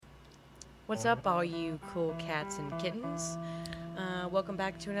What's up, all you cool cats and kittens? Welcome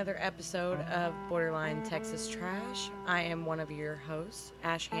back to another episode of Borderline Texas Trash. I am one of your hosts,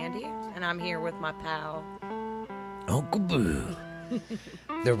 Ash Handy, and I'm here with my pal, Uncle Boo.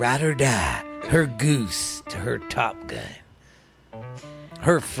 The ride or die. Her Goose to her Top Gun.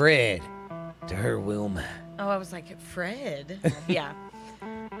 Her Fred to her Wilma. Oh, I was like, Fred? Yeah.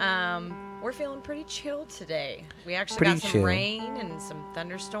 We're feeling pretty chill today. We actually got some rain and some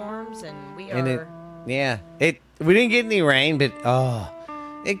thunderstorms, and we are... We didn't get any rain, but,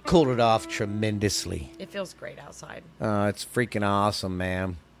 it cooled it off tremendously. It feels great outside. It's freaking awesome,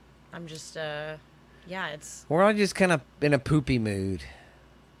 man. I'm just, it's... We're all just kind of in a poopy mood.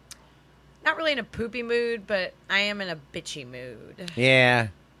 Not really in a poopy mood, but I am in a bitchy mood. Yeah.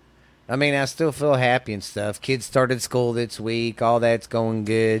 I mean, I still feel happy and stuff. Kids started school this week. All that's going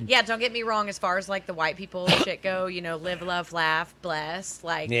good. Yeah, don't get me wrong. As far as, like, the white people shit go, you know, live, love, laugh, bless.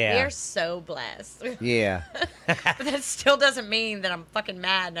 Like, we are so blessed. Yeah. But that still doesn't mean that I'm fucking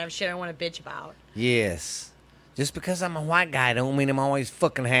mad and I have shit I want to bitch about. Yes. Just because I'm a white guy don't mean I'm always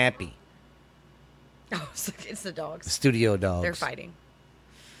fucking happy. Oh, it's the dogs. The studio dogs. They're fighting.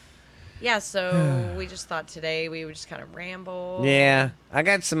 Yeah, so we just thought today we would just kind of ramble. Yeah, I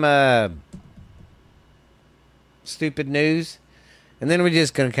got some stupid news, and then we're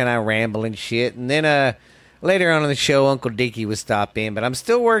just gonna kind of ramble and shit. And then later on in the show, Uncle Dickie would stop in, but I'm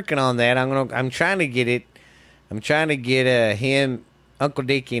still working on that. I'm trying to get it. I'm trying to get him, Uncle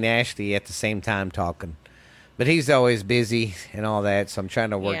Dickie, and Ashley at the same time talking. But he's always busy and all that, so I'm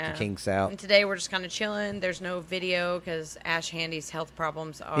trying to work the kinks out. And today we're just kind of chilling. There's no video because Ash Handy's health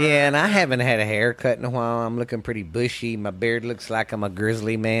problems are... Yeah, and I haven't had a haircut in a while. I'm looking pretty bushy. My beard looks like I'm a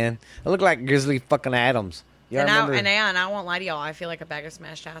grizzly man. I look like Grizzly fucking Adams. And I won't lie to y'all. I feel like a bag of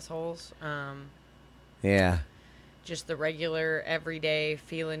smashed assholes. Yeah. Just the regular, everyday,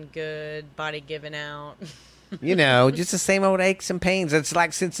 feeling good, body giving out... You know, just the same old aches and pains. It's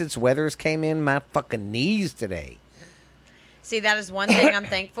like since its weathers came in, my fucking knees today. See, that is one thing I'm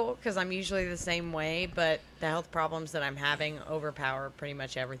thankful, because I'm usually the same way, but the health problems that I'm having overpower pretty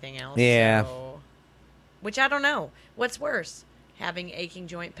much everything else. Yeah. So, which I don't know. What's worse? Having aching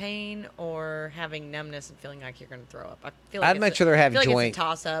joint pain or having numbness and feeling like you're going to throw up? I feel like I'd much rather have joint. joint. Like it's a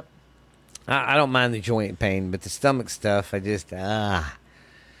toss-up. I don't mind the joint pain, but the stomach stuff, I just,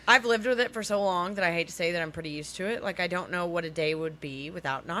 I've lived with it for so long that I hate to say that I'm pretty used to it. Like, I don't know what a day would be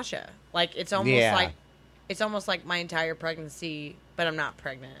without nausea. Like, it's almost like my entire pregnancy, but I'm not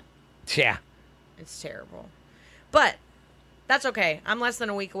pregnant. Yeah. It's terrible. But that's okay. I'm less than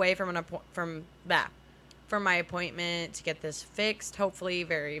a week away from my appointment to get this fixed, hopefully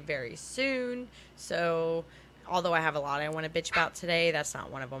very, very soon. So, although I have a lot I want to bitch about today, that's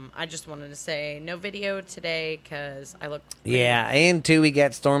not one of them. I just wanted to say no video today because I look... Yeah, and two, we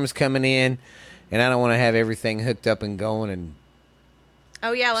got storms coming in, and I don't want to have everything hooked up and going and...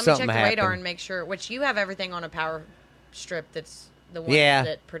 Oh, yeah, let me check the radar and make sure, which you have everything on a power strip that's the one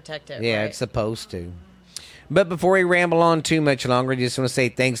that protect it, Yeah, right? it's supposed to. But before we ramble on too much longer, I just want to say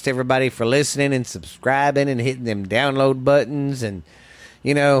thanks to everybody for listening and subscribing and hitting them download buttons. And,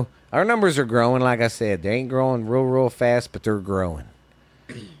 you know, our numbers are growing, like I said. They ain't growing real fast, but they're growing.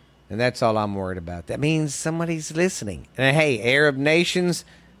 And that's all I'm worried about. That means somebody's listening. And, hey, Arab nations,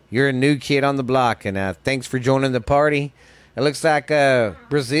 you're a new kid on the block. And thanks for joining the party. It looks like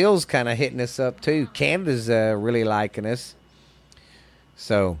Brazil's kind of hitting us up, too. Canada's really liking us.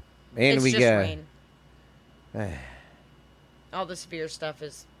 So, and it's we just got... rain. All the severe stuff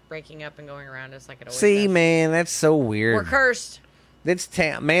is breaking up and going around us like it always does. See, man, that's so weird. We're cursed. That's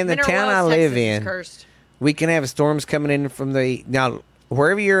town, man. The Mineral town Wells, I live Texas in, is cursed. we can have storms coming in from the now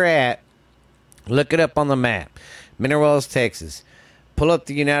wherever you're at. Look it up on the map. Mineral Wells, Texas. Pull up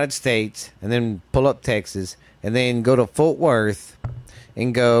the United States, and then pull up Texas, and then go to Fort Worth,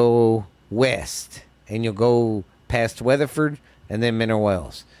 and go west, and you'll go past Weatherford, and then Mineral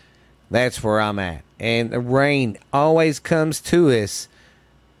Wells. That's where I'm at. And the rain always comes to us,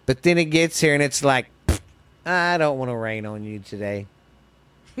 but then it gets here and it's like, I don't want to rain on you today.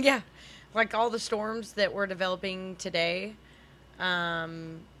 Yeah. Like all the storms that were developing today,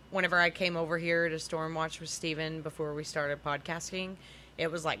 whenever I came over here to storm watch with Steven before we started podcasting,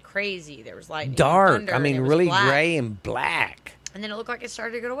 it was like crazy. There was lightning, dark. thunder, I mean, really gray and black. And then it looked like it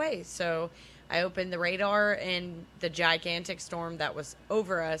started to go away. So I opened the radar, and the gigantic storm that was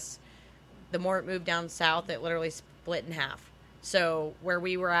over us, the more it moved down south, it literally split in half. So where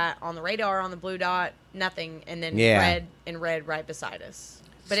we were at on the radar, on the blue dot, nothing, and then red right beside us.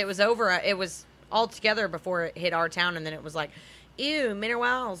 But it was over. It was all together before it hit our town, and then it was like, ew, Mineral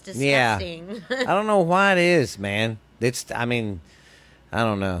Wells, disgusting. Yeah. I don't know why it is, man. I mean, I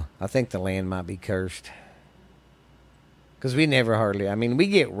don't know. I think the land might be cursed. Because we never hardly... I mean, we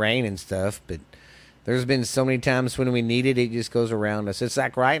get rain and stuff, but there's been so many times when we need it, it just goes around us. It's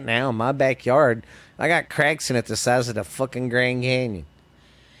like right now, in my backyard, I got cracks in it the size of the fucking Grand Canyon.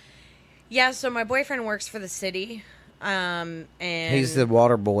 Yeah, so my boyfriend works for the city, and... He's the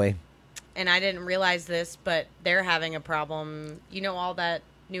water boy. And I didn't realize this, but they're having a problem. You know all that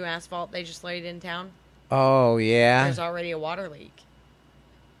new asphalt they just laid in town? Oh, yeah? There's already a water leak.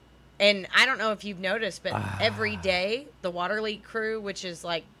 And I don't know if you've noticed, but every day, the water leak crew, which is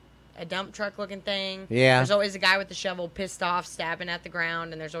like a dump truck looking thing. Yeah. There's always a guy with the shovel pissed off, stabbing at the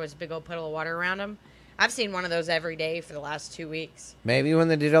ground, and there's always a big old puddle of water around him. I've seen one of those every day for the last 2 weeks. Maybe when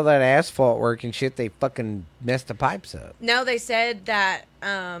they did all that asphalt work and shit, they fucking messed the pipes up. No, they said that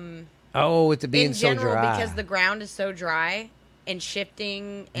with it being in general, so dry. because the ground is so dry and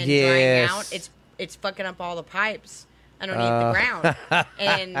shifting and Yes. drying out, it's fucking up all the pipes underneath the ground.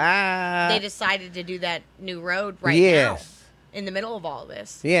 And they decided to do that new road right now in the middle of all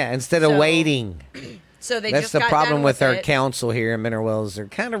this. Yeah, instead of waiting. So they That's just the got problem done with our it. council here in Mineral Wells. They're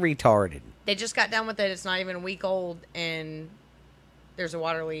kind of retarded. They just got done with it. It's not even a week old, and there's a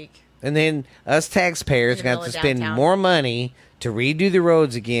water leak. And then us taxpayers In the got middle to of spend downtown. more money to redo the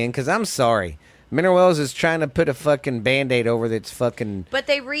roads again. Because I'm sorry, Mineral Wells is trying to put a fucking Band-Aid over that's fucking... But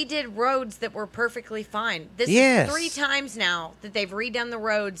they redid roads that were perfectly fine. This Yes. is 3 times now that they've redone the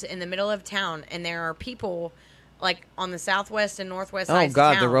roads in the middle of town, and there are people like on the southwest and northwest sides Oh,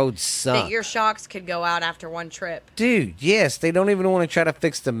 God, of the town roads suck. that your shocks could go out after one trip. Dude, yes, they don't even want to try to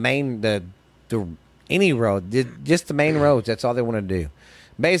fix the main... the any road. Just the main roads. That's all they want to do.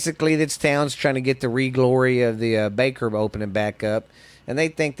 Basically, this town's trying to get the re-glory of the Baker opening back up, and they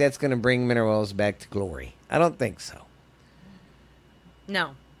think that's going to bring Mineral Wells back to glory. I don't think so.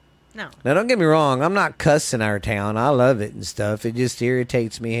 No. Now, don't get me wrong. I'm not cussing our town. I love it and stuff. It just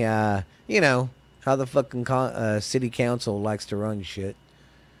irritates me, how the fucking city council likes to run shit.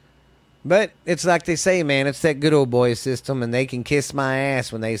 But it's like they say, man. It's that good old boy system, and they can kiss my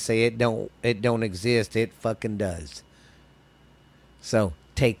ass when they say it don't exist. It fucking does. So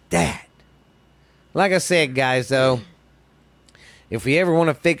take that. Like I said, guys, though, if we ever want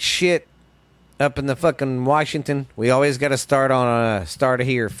to fix shit up in the fucking Washington, we always got to start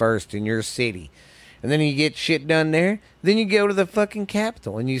here first in your city. And then you get shit done there. Then you go to the fucking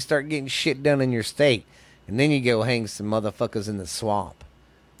capital and you start getting shit done in your state. And then you go hang some motherfuckers in the swamp.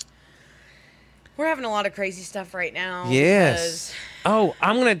 We're having a lot of crazy stuff right now. Yes. Oh,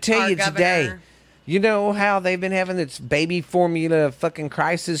 I'm going to tell you today. Governor, You know how they've been having this baby formula fucking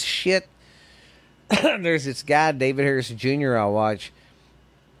crisis shit? There's this guy, David Harris Jr., I watch.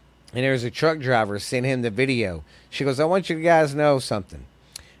 And there's a truck driver sent him the video. She goes, I want you guys to know something.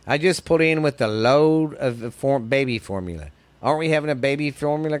 I just put in with the load of baby formula. Aren't we having a baby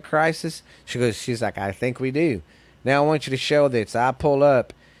formula crisis? She's like, I think we do. Now I want you to show this. I pull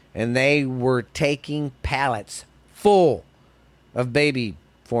up, and they were taking pallets full of baby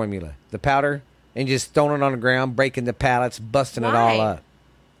formula, the powder, and just throwing it on the ground, breaking the pallets, busting it all up.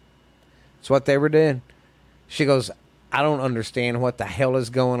 That's what they were doing. She goes, I don't understand what the hell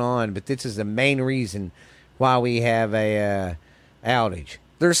is going on, but this is the main reason why we have a outage.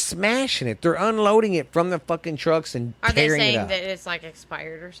 They're smashing it. They're unloading it from the fucking trucks and Are they tearing it saying up. that it's like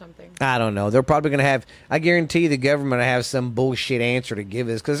expired or something? I don't know. They're probably going to have, I guarantee the government will have some bullshit answer to give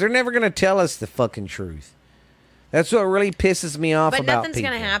us because they're never going to tell us the fucking truth. That's what really pisses me off But about nothing's people.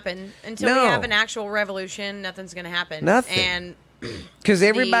 going to happen. Until we have an actual revolution, nothing's going to happen. Nothing. And because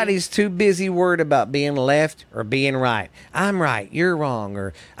everybody's too busy worried about being left or being right. I'm right, you're wrong,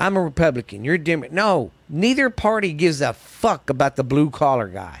 or I'm a Republican, you're Democrat. No, neither party gives a fuck about the blue-collar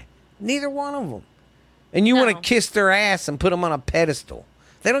guy. Neither one of them. And you want to kiss their ass and put them on a pedestal.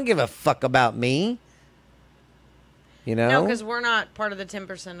 They don't give a fuck about me. You know? No, because we're not part of the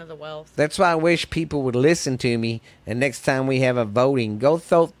 10% of the wealth. That's why I wish people would listen to me, and next time we have a voting, go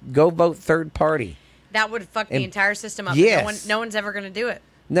vote third party. That would fuck the entire system up. Yes. No one's ever going to do it.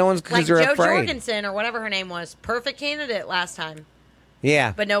 No one's, because Like they're Joe afraid. Jorgensen or whatever her name was. Perfect candidate last time.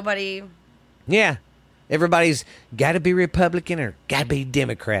 Yeah. But nobody... Yeah. Everybody's got to be Republican or got to be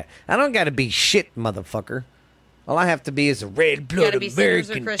Democrat. I don't got to be shit, motherfucker. All I have to be is a red-blooded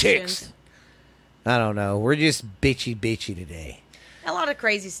American Texan. I don't know. We're just bitchy today. A lot of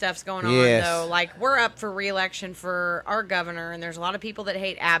crazy stuff's going on, Yes. though. Like, we're up for re-election for our governor, and there's a lot of people that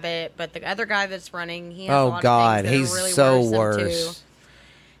hate Abbott, but the other guy that's running, he has a lot God, of things that he's are really so worrisome, worse. too.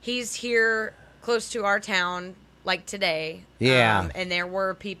 He's here close to our town, like today. Yeah. And there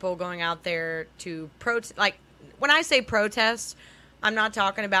were people going out there to protest. Like, when I say protest, I'm not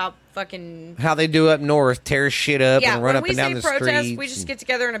talking about fucking How they do up north, tear shit up yeah. and run When up we and down say the protest, streets. we just and get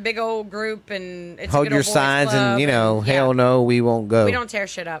together in a big old group and it's a hold good your old boys signs club and, yeah. hell no, we won't go. We don't tear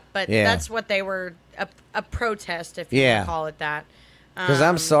shit up, but Yeah. that's what they were a protest, if you Yeah. want to call it that. Because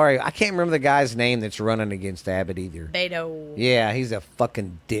I'm sorry, I can't remember the guy's name that's running against Abbott either. Beto. Yeah, he's a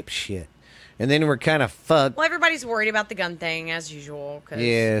fucking dipshit. And then we're kind of fucked. Well, everybody's worried about the gun thing as usual. 'Cause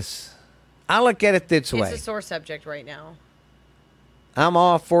Yes. I look at it this way. it's a sore subject right now. I'm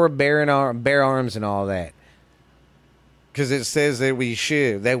all for bear arms and all that. Because it says that we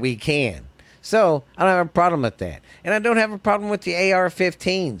should, that we can. So, I don't have a problem with that. And I don't have a problem with the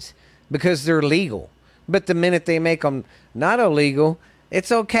AR-15s because they're legal. But the minute they make them not illegal,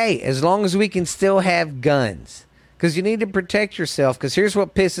 it's okay as long as we can still have guns. Because you need to protect yourself. Because here's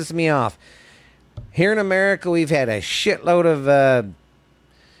what pisses me off. Here in America, we've had a shitload of,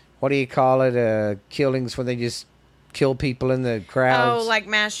 what do you call it, killings when they just kill people in the crowds. Oh, like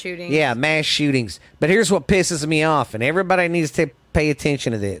mass shootings. Yeah, mass shootings. But here's what pisses me off, and everybody needs to pay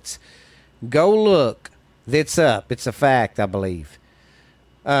attention to this. Go look. It's up. It's a fact, I believe.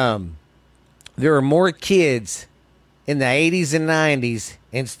 There are more kids in the 80s and 90s,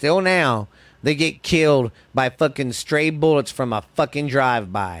 and still now, they get killed by fucking stray bullets from a fucking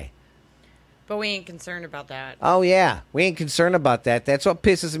drive-by. But we ain't concerned about that. Oh, yeah. We ain't concerned about that. That's what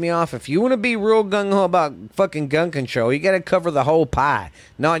pisses me off. If you want to be real gung-ho about fucking gun control, you got to cover the whole pie,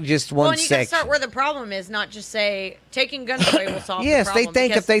 not just one Well, and you got to section. start where the problem is, not just say taking guns away will solve Yes, the they problem.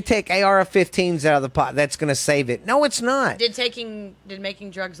 think if because they take AR-15s out of the pot, that's going to save it. No, it's not. did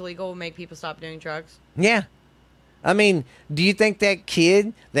making drugs illegal make people stop doing drugs? Yeah. I mean, do you think that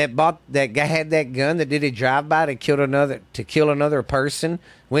kid that guy had that gun that did a drive-by to kill another person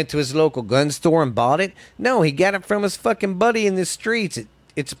went to his local gun store and bought it? No, he got it from his fucking buddy in the streets.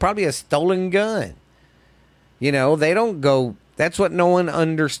 It's probably a stolen gun. They don't go. That's what no one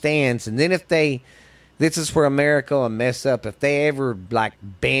understands. And then this is where America will mess up. If they ever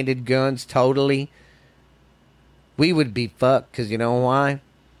banded guns totally, we would be fucked. Because you know why?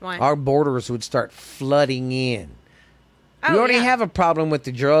 Why? Our borders would start flooding in. Oh, We already yeah. have a problem with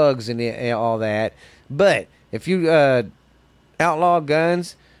the drugs and all that. But if you outlaw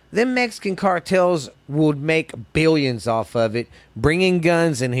guns, them Mexican cartels would make billions off of it, bringing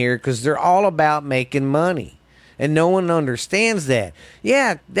guns in here because they're all about making money. And no one understands that.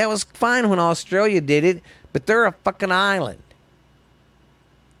 Yeah, that was fine when Australia did it, but they're a fucking island.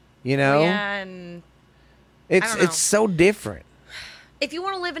 Yeah, and I don't know. It's so different. if you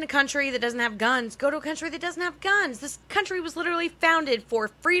want to live in a country that doesn't have guns, go to a country that doesn't have guns. This country was literally founded for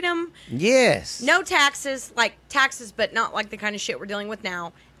freedom. Yes. No taxes, like taxes, but not like the kind of shit we're dealing with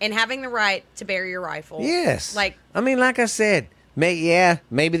now. And having the right to bear your rifle. Yes. Like, I mean, like I said,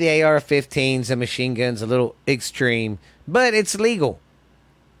 maybe the AR-15s and machine guns a little extreme, but it's legal.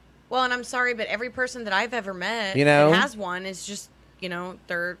 well, and I'm sorry, but every person that I've ever met You know? that has one is just,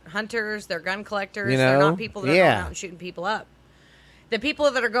 they're hunters, they're gun collectors, You they're know? not people that are Yeah. going out and shooting people up. The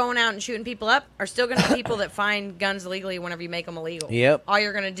people that are going out and shooting people up are still going to be people that find guns illegally whenever you make them illegal. Yep. All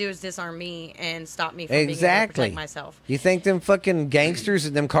you're going to do is disarm me and stop me from being able to Exactly. protect myself. You think them fucking gangsters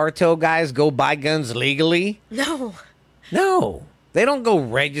and them cartel guys go buy guns legally? No. No. They don't go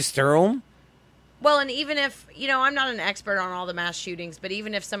register them. Well, and even if, I'm not an expert on all the mass shootings, but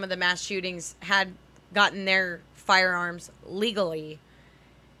even if some of the mass shootings had gotten their firearms legally,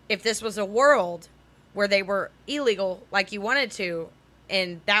 if this was a world where they were illegal like you wanted to,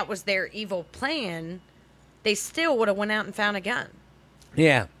 and that was their evil plan, they still would have went out and found a gun.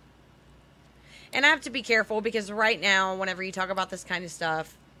 Yeah. And I have to be careful because right now, whenever you talk about this kind of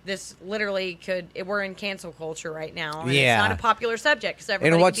stuff, this literally we're in cancel culture right now. And Yeah. It's not a popular subject because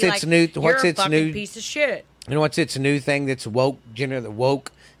everybody And what's can be its like, new- you're what's a its fucking new- piece of shit. You know what's its new thing that's woke? The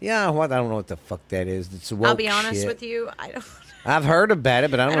woke? Yeah, I don't know what the fuck that is. It's woke I'll be honest shit. with you. I don't. I've heard about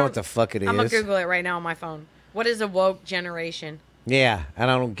it, but I don't know what the fuck it is. I'm going to Google it right now on my phone. What is a woke generation? Yeah, and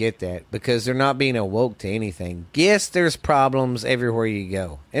I don't get that because they're not being awoke to anything. Yes, there's problems everywhere you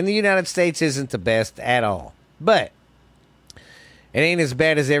go. And the United States isn't the best at all. But it ain't as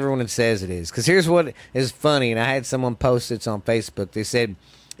bad as everyone says it is. Because here's what is funny, and I had someone post this on Facebook. They said,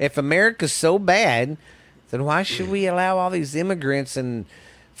 if America's so bad, then why should we allow all these immigrants and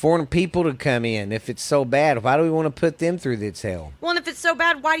foreign people to come in? If it's so bad, why do we want to put them through this hell? Well, and if it's so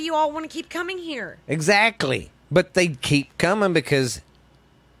bad, why do you all want to keep coming here? Exactly. But they keep coming because,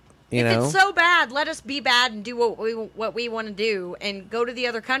 If it's so bad, let us be bad and do what we want to do and go to the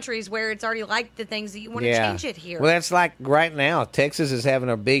other countries where it's already like the things that you want to change it here. Well, that's like right now. Texas is having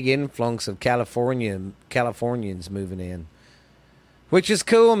a big influx of Californians moving in, which is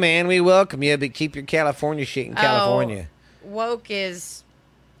cool, man. We welcome you, but keep your California shit in California. Woke is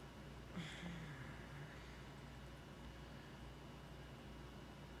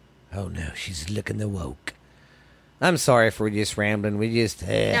Oh no, she's looking the woke. I'm sorry if we're just rambling. We just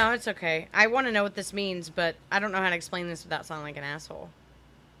No, it's okay. I want to know what this means, but I don't know how to explain this without sounding like an asshole.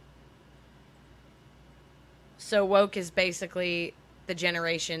 So woke is basically the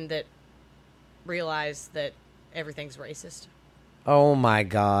generation that realized that everything's racist. Oh my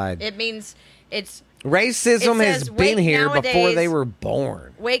God. It means it's... Racism It has says been wake here before nowadays- they were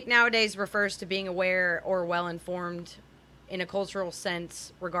born. Wake nowadays refers to being aware or well-informed in a cultural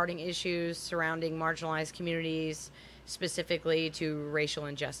sense regarding issues surrounding marginalized communities, specifically to racial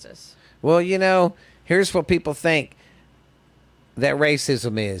injustice. Well, you know, here's what people think that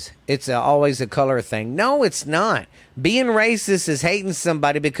racism is. It's always a color thing. No, it's not. Being racist is hating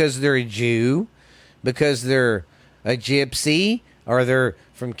somebody because they're a Jew, because they're a gypsy, or they're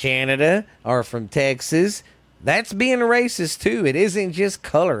from Canada, or from Texas. That's being racist, too. It isn't just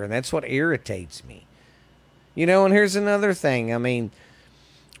color, and that's what irritates me. You know, and here's another thing. I mean,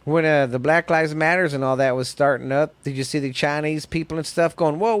 when the Black Lives Matters and all that was starting up, did you see the Chinese people and stuff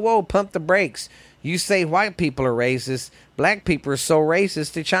going, whoa, whoa, pump the brakes. You say white people are racist. Black people are so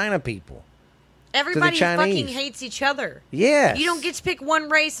racist to China people. Everybody Chinese. fucking hates each other. Yes. You don't get to pick one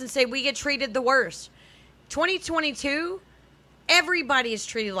race and say we get treated the worst. 2022, everybody is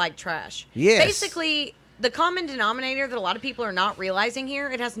treated like trash. Yes. Basically, the common denominator that a lot of people are not realizing here,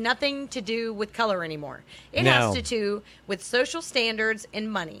 it has nothing to do with color anymore. It No. has to do with social standards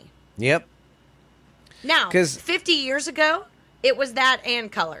and money. Yep. Now, 'Cause- 50 years ago, it was that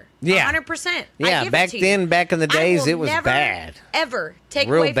and color. Yeah. 100%. I Yeah, give it back to you. then, back in the I days, will it was never, bad. Ever take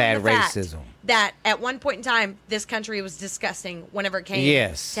Real away bad from the fact racism. that at one point in time, this country was disgusting whenever it came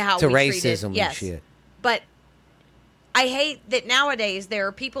Yes, to how to we treated. racism and Yes. shit. But I hate that nowadays there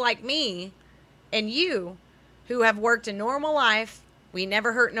are people like me and you who have worked a normal life. We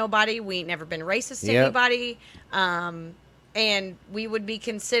never hurt nobody. We ain't never been racist to Yep. anybody. And we would be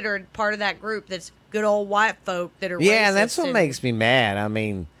considered part of that group that's good old white folk that are racist. Yeah, that's what and makes me mad. I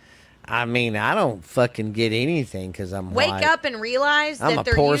mean, I don't fucking get anything because I'm Wake white. up and realize that I'm a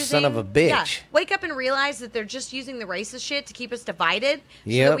they're poor using, son of a bitch. Yeah, wake up and realize that they're just using the racist shit to keep us divided so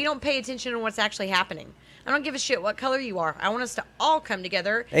Yep. that we don't pay attention to what's actually happening. I don't give a shit what color you are. I want us to all come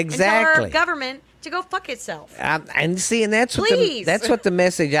together and tell Exactly. our government to go fuck itself. And see, and that's what Please. that's what the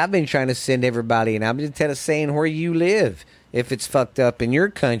message I've been trying to send everybody, and I'm just saying where you live, if it's fucked up in your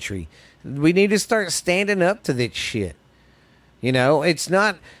country, we need to start standing up to this shit. You know, it's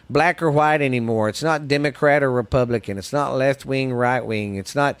not black or white anymore. It's not Democrat or Republican. It's not left wing, right wing.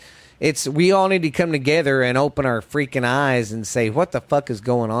 It's not. It's we all need to come together and open our freaking eyes and say, what the fuck is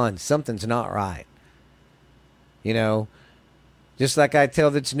going on? Something's not right. You know, just like I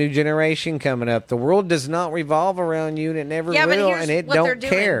tell this new generation coming up, the world does not revolve around you, and it never Yeah, but will, here's and it what they're don't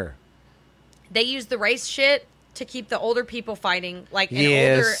doing. care. They use the race shit to keep the older people fighting. Like, an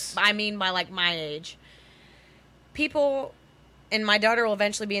Yes. older, I mean, by like my age. People, and my daughter will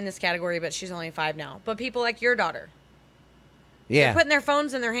eventually be in this category, but she's only 5 now. But people like your daughter. Yeah, They're putting their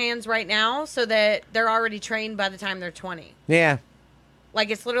phones in their hands right now so that they're already trained by the time they're 20. yeah, Like,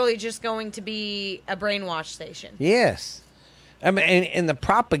 it's literally just going to be a brainwash station. yes. I mean, and the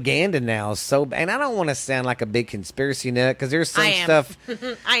propaganda now is so. And I don't want to sound like a big conspiracy nut because there's some I am. stuff.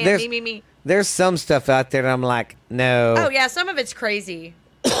 I am. There's- Me. There's some stuff out there that I'm like, no. Oh, yeah, some of it's crazy.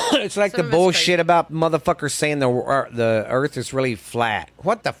 It's like some the of it's bullshit crazy. about motherfuckers saying the Earth is really flat.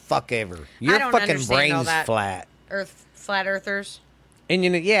 What the fuck ever? Your don't fucking understand all brain's that. flat. Flat earthers. And you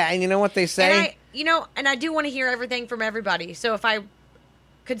know, yeah, and you know what they say? And I do want to hear everything from everybody. So if I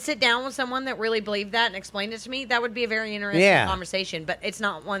could sit down with someone that really believed that and explained it to me, that would be a very interesting Yeah. conversation. But it's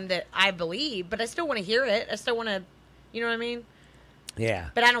not one that I believe, but I still want to hear it. I still want to, you know what I mean? Yeah.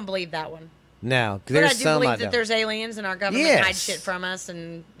 But I don't believe that one. No, But I there's do some I believe that don't. there's aliens and our government Yes. hides shit from us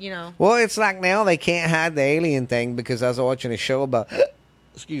and, you know. Well, it's like now they can't hide the alien thing because I was watching a show about,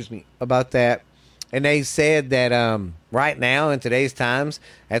 excuse me, about that, and they said that right now in today's times,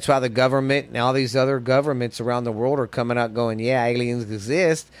 that's why the government and all these other governments around the world are coming out going, yeah, aliens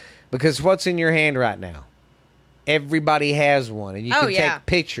exist, because what's in your hand right now? Everybody has one, and you Oh, can yeah. take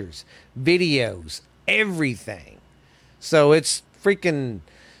pictures, videos, everything. So it's freaking.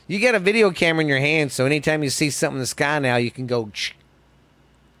 You got a video camera in your hand, so anytime you see something in the sky now, you can go.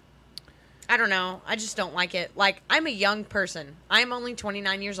 I don't know. I just don't like it. Like, I'm a young person. I'm only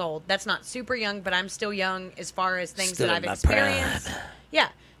 29 years old. That's not super young, but I'm still young as far as things Still that in I've my experienced. prime. Yeah,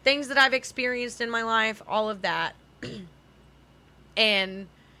 things that I've experienced in my life, all of that. And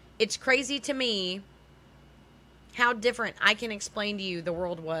it's crazy to me how different I can explain to you the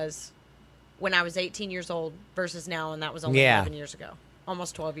world was when I was 18 years old versus now, and that was only Yeah. 11 years ago.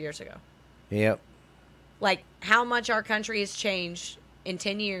 Almost 12 years ago. Yep. Like, how much our country has changed in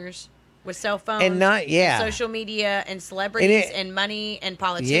 10 years with cell phones And not, yeah. and social media and celebrities and money and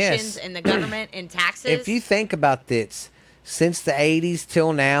politicians and the government and taxes. If you think about this, since the 80s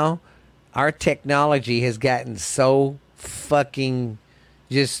till now, our technology has gotten so fucking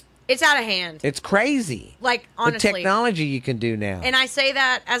just... It's out of hand. It's crazy. Like, honestly. The technology you can do now. And I say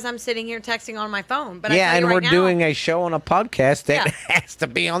that as I'm sitting here texting on my phone. But yeah, I tell you and we're right now, doing a show on a podcast that has to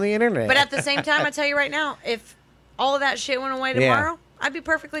be on the internet. But at the same time, I tell you right now, if all of that shit went away tomorrow, I'd be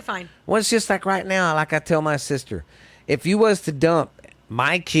perfectly fine. Well, it's just like right now, like I tell my sister, if you was to dump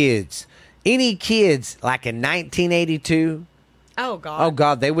my kids, any kids, like in 1982... Oh, God. Oh,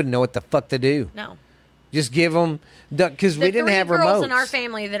 God, they wouldn't know what the fuck to do. No. Just give them... Because we didn't have remotes. The 3 girls in our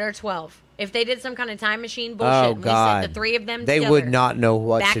family that are 12, if they did some kind of time machine bullshit, and we sent the 3 of them they together, would not know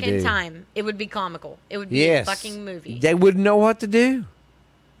what to do. Back in time, it would be comical. It would be a fucking movie. They wouldn't know what to do.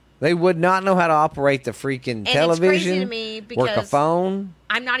 They would not know how to operate the freaking television. It's crazy to me because work a phone.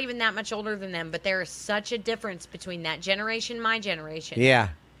 I'm not even that much older than them, but there is such a difference between that generation and my generation. Yeah.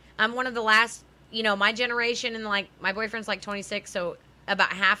 I'm one of the last, my generation, and like my boyfriend's like 26, so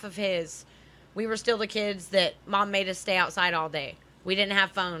about half of his, we were still the kids that mom made us stay outside all day. We didn't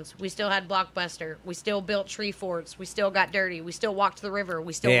have phones. We still had Blockbuster. We still built tree forts. We still got dirty. We still walked to the river.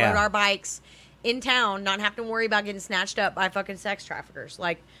 We still rode our bikes in town, not having to worry about getting snatched up by fucking sex traffickers.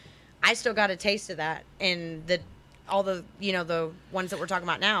 Like, I still got a taste of that. And all the ones that we're talking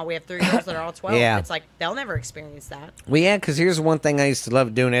about now, we have 3 girls that are all 12. Yeah. It's like, they'll never experience that. Well, yeah, because here's one thing I used to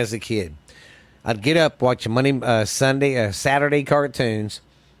love doing as a kid. I'd get up, watch Saturday cartoons,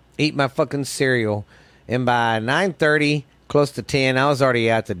 eat my fucking cereal, and by 9:30, close to 10, I was already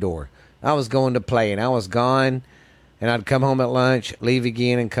out the door. I was going to play, and I was gone, and I'd come home at lunch, leave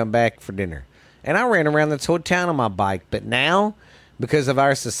again, and come back for dinner. And I ran around this whole town on my bike. But now, because of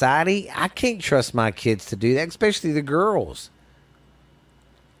our society, I can't trust my kids to do that, especially the girls.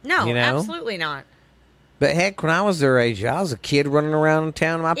 No, absolutely not. But heck, when I was their age, I was a kid running around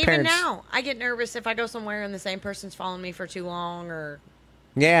town. My Even parents... now, I get nervous if I go somewhere and the same person's following me for too long or...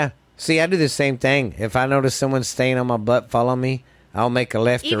 Yeah. See, I do the same thing. If I notice someone staying on my butt following me, I'll make a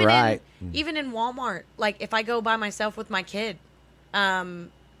left or right. Even in Walmart, like if I go by myself with my kid,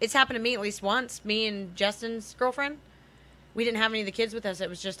 it's happened to me at least once. Me and Justin's girlfriend, we didn't have any of the kids with us. It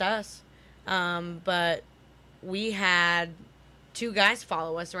was just us. But we had 2 guys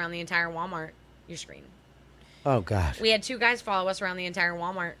follow us around the entire Walmart. Your screen. Oh, God. We had 2 guys follow us around the entire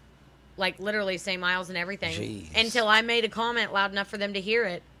Walmart. Like, literally, same aisles and everything. Jeez. Until I made a comment loud enough for them to hear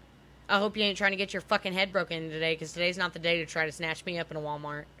it. I hope you ain't trying to get your fucking head broken today, because today's not the day to try to snatch me up in a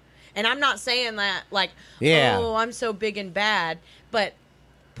Walmart. And I'm not saying that, like, oh, I'm so big and bad. But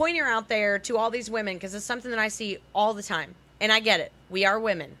pointing out there to all these women, because it's something that I see all the time. And I get it. We are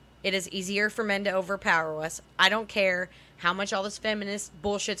women. It is easier for men to overpower us. I don't care how much all this feminist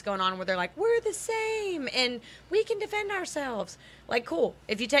bullshit's going on where they're like, we're the same and we can defend ourselves. Like, cool.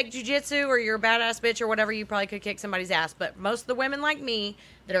 If you take jujitsu or you're a badass bitch or whatever, you probably could kick somebody's ass. But most of the women like me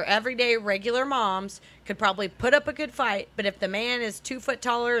that are everyday regular moms could probably put up a good fight. But if the man is 2 foot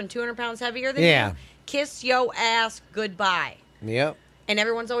taller and 200 pounds heavier than you, kiss yo ass goodbye. Yep. And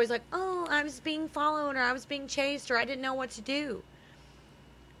everyone's always like, oh, I was being followed or I was being chased or I didn't know what to do.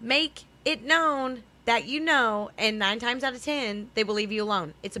 Make it known that you know, and 9 times out of 10, they will leave you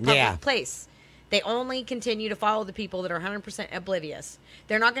alone. It's a public place. They only continue to follow the people that are 100% oblivious.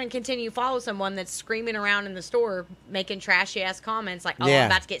 They're not going to continue to follow someone that's screaming around in the store making trashy-ass comments like, oh, I'm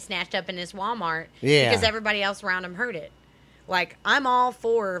about to get snatched up in this Walmart because everybody else around them heard it. Like, I'm all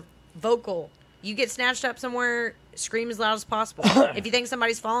for vocal. You get snatched up somewhere, scream as loud as possible. If you think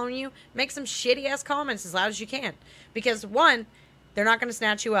somebody's following you, make some shitty-ass comments as loud as you can. Because, 1, they're not going to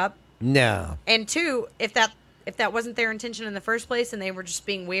snatch you up. No. And 2, if that wasn't their intention in the first place and they were just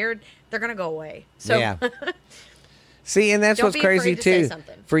being weird, they're going to go away. So yeah. See, and that's what's crazy too.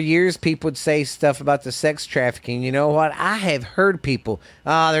 For years, people would say stuff about the sex trafficking. You know what? I have heard people,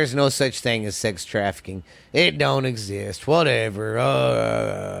 there's no such thing as sex trafficking. It don't exist. Whatever.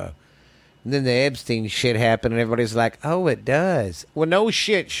 And then the Epstein shit happened and everybody's like, oh, it does. Well, no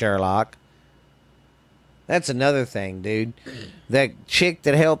shit, Sherlock. That's another thing, dude. That chick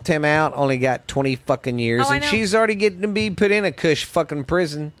that helped him out only got 20 fucking years, and she's already getting to be put in a cush fucking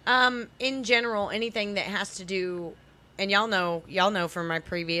prison. In general, anything that has to do, and y'all know from my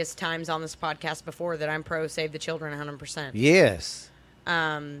previous times on this podcast before that I'm pro Save the Children 100%. Yes.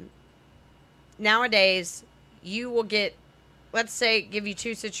 Nowadays, you will get, let's say, give you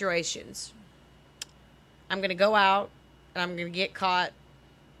 2 situations. I'm going to go out, and I'm going to get caught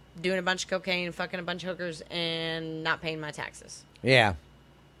doing a bunch of cocaine, fucking a bunch of hookers, and not paying my taxes. Yeah.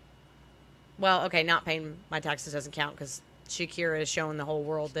 Well, okay, not paying my taxes doesn't count because Shakira is showing the whole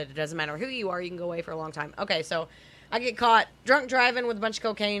world that it doesn't matter who you are, you can go away for a long time. Okay, so I get caught drunk driving with a bunch of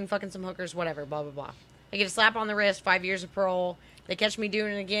cocaine, fucking some hookers, whatever, blah, blah, blah. I get a slap on the wrist, 5 years of parole. They catch me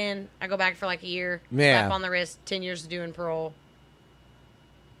doing it again. I go back for like a year. Yeah. Slap on the wrist, 10 years of doing parole.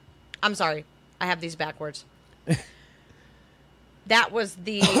 I'm sorry. I have these backwards. That was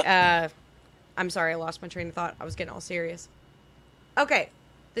the... I'm sorry, I lost my train of thought. I was getting all serious. Okay.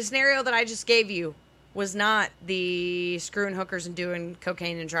 The scenario that I just gave you was not the screwing hookers and doing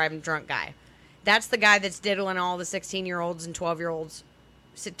cocaine and driving drunk guy. That's the guy that's diddling all the 16-year-olds and 12-year-olds,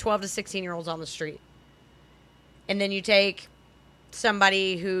 12 to 16-year-olds on the street. And then you take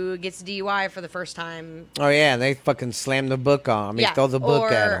somebody who gets a DUI for the first time. Oh, yeah, they fucking slam the book on him. Throw the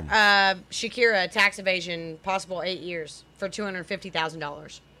book at him. Shakira, tax evasion, possible 8 years for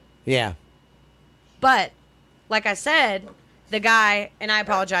 $250,000. Yeah. But, like I said, the guy, and I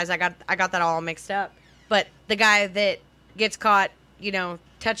apologize, I got that all mixed up, but the guy that gets caught,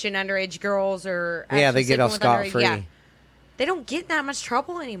 touching underage girls or... Yeah, they get off scot-free. Yeah. They don't get that much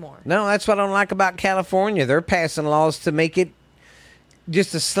trouble anymore. No, that's what I don't like about California. They're passing laws to make it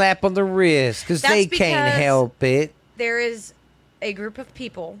just a slap on the wrist because they can't help it. There is a group of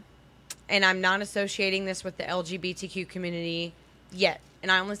people, and I'm not associating this with the LGBTQ community yet.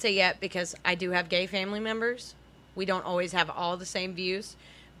 And I only say yet because I do have gay family members. We don't always have all the same views,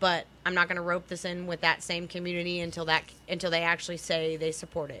 but I'm not going to rope this in with that same community until they actually say they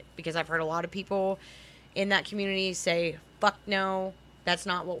support it. Because I've heard a lot of people in that community say, fuck no, that's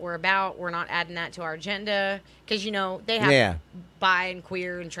not what we're about. We're not adding that to our agenda. Because, they have bi and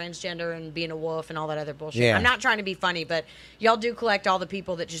queer and transgender and being a wolf and all that other bullshit. Yeah. I'm not trying to be funny, but y'all do collect all the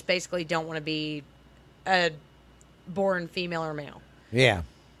people that just basically don't want to be a born female or male. Yeah.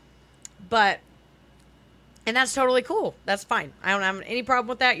 And that's totally cool. That's fine. I don't have any problem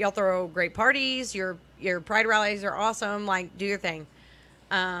with that. Y'all throw great parties. Your pride rallies are awesome. Like, do your thing.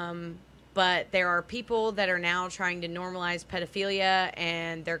 But there are people that are now trying to normalize pedophilia,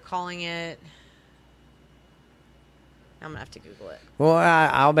 and they're calling it... I'm going to have to Google it. Well,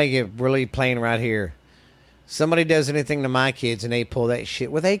 I'll make it really plain right here. Somebody does anything to my kids and they pull that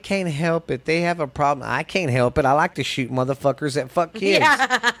shit. Well, they can't help it. They have a problem. I can't help it. I like to shoot motherfuckers that fuck kids.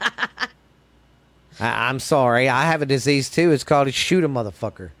 Yeah. I'm sorry. I have a disease too. It's called shoot a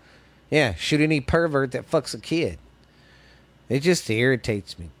motherfucker. Yeah, shoot any pervert that fucks a kid. It just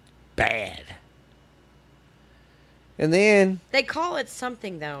irritates me. Bad. And then... They call it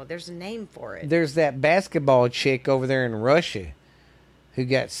something, though. There's a name for it. There's that basketball chick over there in Russia who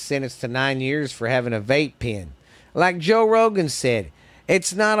got sentenced to 9 years for having a vape pen. Like Joe Rogan said,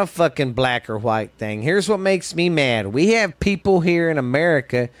 it's not a fucking black or white thing. Here's what makes me mad. We have people here in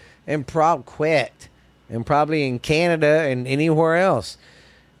America and probably in Canada and anywhere else.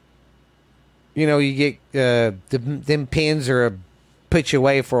 You get them pens are put you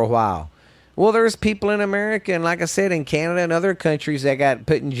away for a while. Well, there's people in America and, like I said, in Canada and other countries that got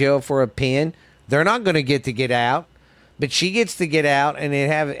put in jail for a pen. They're not going to get out. But she gets to get out and it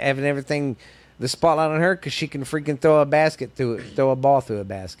having everything, the spotlight on her because she can freaking throw a ball through a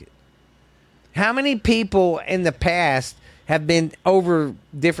basket. How many people in the past have been over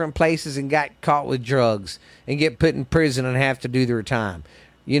different places and got caught with drugs and get put in prison and have to do their time,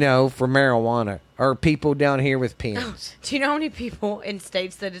 for marijuana, or people down here with pens? Do you know how many people in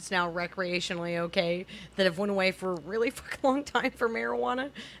states that it's now recreationally okay that have went away for a really fucking long time for marijuana?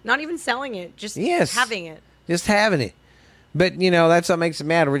 Not even selling it, just having it. Just having it. But, that's what makes it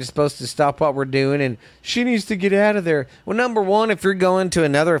matter. We're just supposed to stop what we're doing, and she needs to get out of there. Well, number one, if you're going to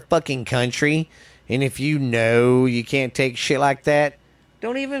another fucking country, and if you can't take shit like that,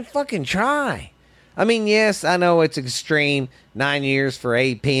 don't even fucking try. I mean, yes, I know it's extreme. 9 years for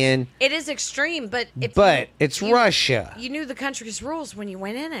a pen. It is extreme, but... it's Russia. You knew the country's rules when you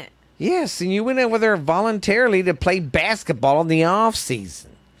went in it. Yes, and you went over there voluntarily to play basketball in the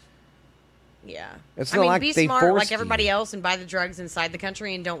off-season. Yeah. It's not like be they smart forced like everybody else and buy the drugs inside the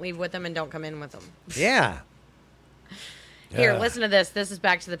country and don't leave with them and don't come in with them. Yeah. Here, listen to this. This is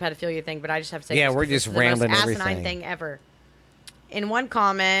back to the pedophilia thing, but I just have to say we're just rambling everything. everything. The most asinine thing ever. In one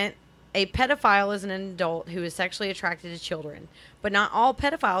comment, a pedophile is an adult who is sexually attracted to children. But not all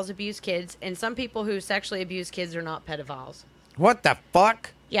pedophiles abuse kids, and some people who sexually abuse kids are not pedophiles. What the fuck?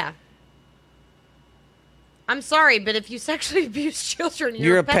 Yeah. I'm sorry, but if you sexually abuse children,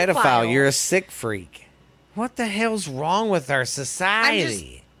 you're a pedophile. You're a sick freak. What the hell's wrong with our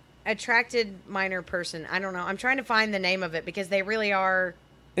society? Attracted minor person. I don't know. I'm trying to find the name of it because they really are.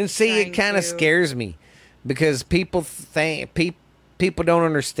 And see, it kind of scares me because people people don't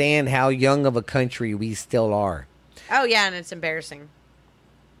understand how young of a country we still are. Oh yeah, and it's embarrassing.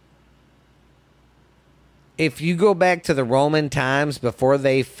 if you go back to the Roman times before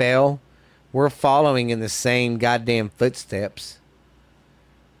they fell, we're following in the same goddamn footsteps.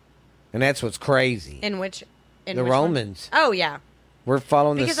 And that's what's crazy. In which? In The which one? Romans. Oh, yeah. We're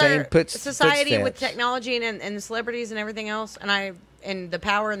following Because the same our society footsteps. with technology and the celebrities and everything else, and the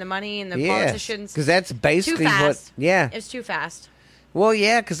power and the money and the Yes, politicians. because that's Too basically what. fast. Yeah. It's too fast. Well,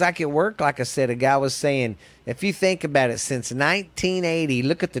 yeah, because like at work, like I said, a guy was saying, if you think about it, since 1980,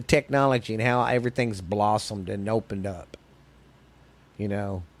 look at the technology and how everything's blossomed and opened up. You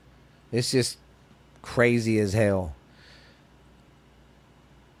know, it's just crazy as hell.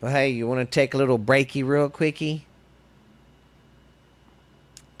 Well, hey, you want to take a little breaky real quickie?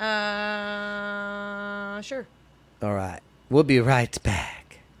 Sure. All right. We'll be right back.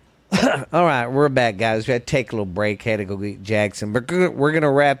 All right, we're back, guys. We had to take a little break. Had to go get Jackson. We're going to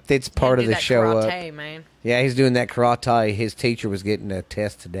wrap this part of the show karate, up. Man. Yeah, he's doing that karate. His teacher was getting a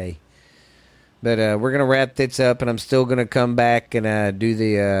test today. But we're going to wrap this up, and I'm still going to come back and do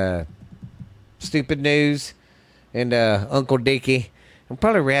the stupid news and Uncle Dickie. I'll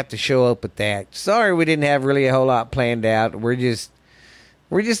probably wrap the show up with that. Sorry we didn't have really a whole lot planned out. We're just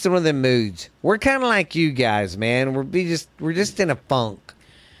in one of them moods. We're kind of like you guys, man. We're just in a funk.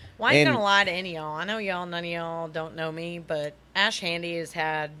 Well, I ain't gonna lie to any of y'all. I know none of y'all don't know me, but Ash Handy has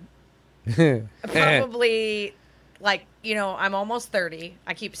had probably, like, you know, I'm almost 30.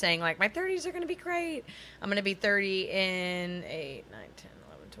 I keep saying, like, my 30s are gonna be great. I'm gonna be 30 in 8, 9, 10,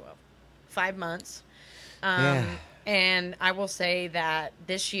 11, 12, 5 months. Yeah. And I will say that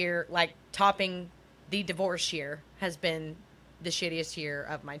this year, like, topping the divorce year, has been the shittiest year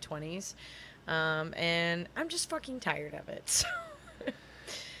of my 20s. And I'm just fucking tired of it. So.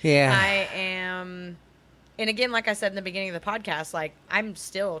 Yeah. I am, and again, like I said in the beginning of the podcast, like, I'm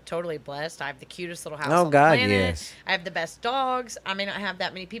still totally blessed. I have the cutest little house on the planet. Yes. I have the best dogs. I may not have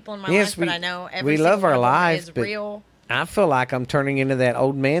that many people in my Yes, life, but I know we love our lives, is but real. I feel like I'm turning into that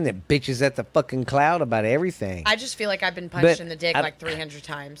old man that bitches at the fucking cloud about everything. I just feel like I've been punched But in the dick I- like 300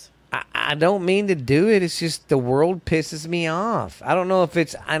 times. I don't mean to do it. It's just the world pisses me off. I don't know if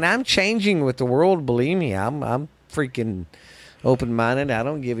it's, and I'm changing with the world. Believe me, I'm freaking open-minded. I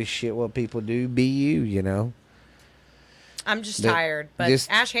don't give a shit what people do. Be you, you know. I'm just But tired. But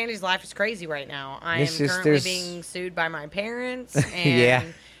just- Ash Handy's life is crazy right now. I am It's just currently there's- being sued by my parents. And Yeah.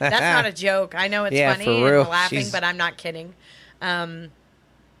 that's not a joke. I know it's Yeah, funny for and real. we're laughing, She's- but I'm not kidding. I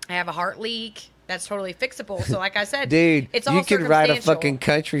have a heart leak. That's totally fixable. So like I said, Dude, it's all you could write a circumstantial. fucking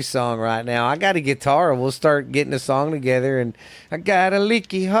country song right now. I got a guitar. We'll start getting a song together. And I got a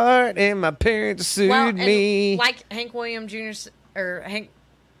leaky heart, and my parents sued and me. like Hank William Jr. or Hank,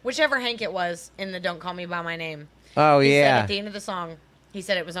 whichever Hank it was in the "Don't Call Me by My Name." Oh He said yeah, at the end of the song, he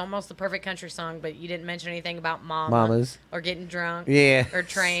said it was almost the perfect country song, but you didn't mention anything about mamas. or getting drunk, Yeah. or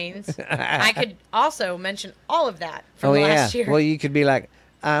trains. I could also mention all of that from Oh yeah. last year. Well, you could be like,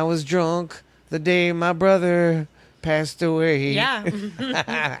 I was drunk the day my brother passed away. Yeah.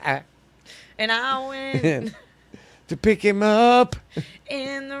 And I went to pick him up.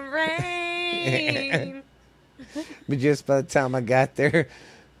 in the rain. But just by the time I got there,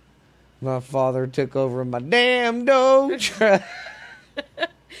 my father took over my damn dough truck.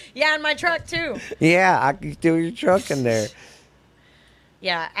 Yeah, in my truck too. Yeah, I can steal your truck in there.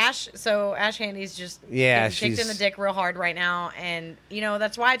 Yeah, Ash Handy's just Yeah, getting kicked in the dick real hard right now, and you know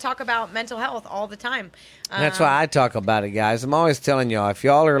that's why I talk about mental health all the time. That's why I talk about it, guys. I'm always telling y'all, if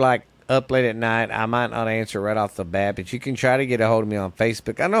y'all are like up late at night, I might not answer right off the bat, but you can try to get a hold of me on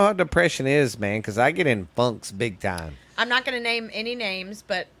Facebook. I know how depression is, man, because I get in funks big time. I'm not going to name any names,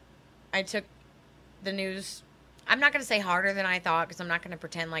 but I took the news. I'm not going to say harder than I thought because I'm not going to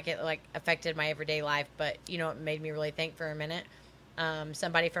pretend like it like affected my everyday life, but you know it made me really think for a minute.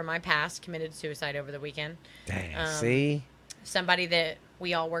 Somebody from my past committed suicide over the weekend. Damn, see? Somebody that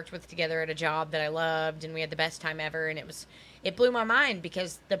we all worked with together at a job that I loved, and we had the best time ever, and it blew my mind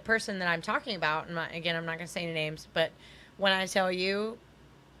because the person that I'm talking about, and again, I'm not going to say any names, but when I tell you,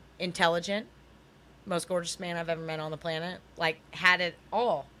 intelligent, most gorgeous man I've ever met on the planet, like had it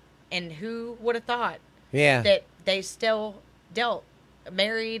all, and who would have thought Yeah. that they still dealt,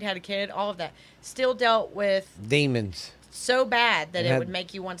 married, had a kid, all of that, still dealt with Demons. so bad that And it had- would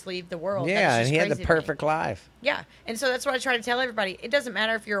make you want to leave the world. Yeah, That's and just he had the crazy to me. perfect life. Yeah, and so that's what I try to tell everybody. It doesn't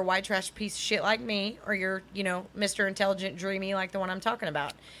matter if you're a white trash piece of shit like me or you're, you know, Mr. Intelligent Dreamy like the one I'm talking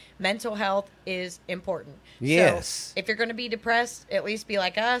about. Mental health is important. Yes. So if you're going to be depressed, at least be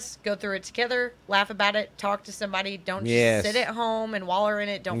like us. Go through it together. Laugh about it. Talk to somebody. Don't just Yes. sit at home and waller in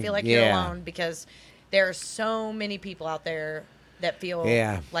it. Don't feel like you're Yeah. alone because there are so many people out there that feel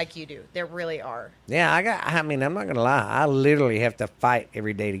Yeah. like you do. There really are. Yeah, I mean, I'm not going to lie. I literally have to fight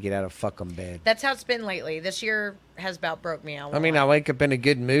every day to get out of fucking bed. That's how it's been lately. This year has about broke me out. I mean, I wake up in a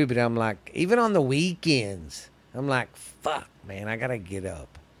good mood, but I'm like, even on the weekends, I'm like, fuck, man, I got to get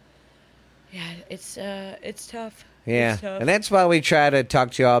up. Yeah, it's tough. Yeah, It's tough. and that's why we try to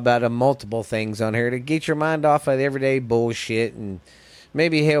talk to y'all about multiple things on here to get your mind off of everyday bullshit and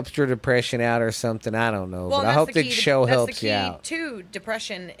maybe helps your depression out or something. I don't know, but I hope this show helps you out. That's the key to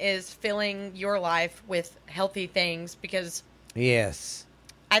depression is filling your life with healthy things because Yes.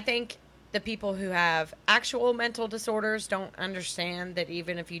 I think the people who have actual mental disorders don't understand that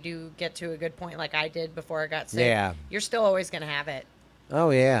even if you do get to a good point like I did before I got sick, Yeah. you're still always going to have it.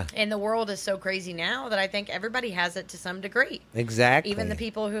 Oh, yeah. And the world is so crazy now that I think everybody has it to some degree. Exactly. Even the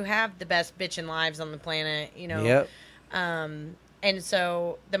people who have the best bitchin' lives on the planet, you know. Yep. And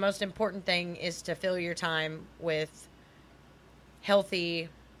so the most important thing is to fill your time with healthy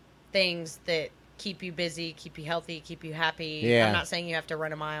things that keep you busy, keep you healthy, keep you happy. Yeah. I'm not saying you have to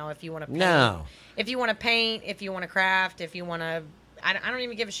run a mile if you want to paint. No. If you want to paint, if you want to craft, if you want to... I don't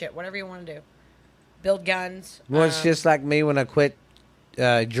even give a shit. Whatever you want to do. Build guns. Well, it's just like me when I quit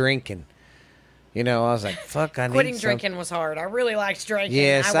drinking. You know, I was like, fuck, I need Quitting some... drinking was hard. I really liked drinking.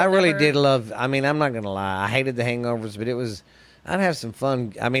 Yes, I will really never- did love... I mean, I'm not going to lie. I hated the hangovers, but it was... I'd have some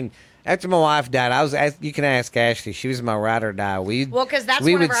fun. I mean, after my wife died, you can ask Ashley. She was my ride or die. Well, because that's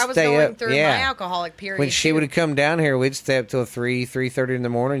we whenever would I was stay going up, through yeah. my alcoholic period. When she too. would come down here, we'd stay up till 3:30 in the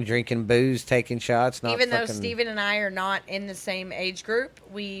morning, drinking booze, taking shots. Not Even though fucking... Steven and I are not in the same age group,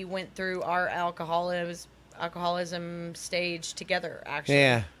 we went through our alcoholism stage together, actually.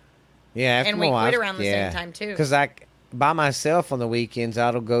 Yeah. Yeah, after And my we wife, quit around the same time, too. Because by myself on the weekends,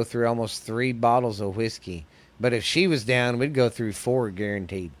 I'd go through almost 3 bottles of whiskey. But if she was down, we'd go through 4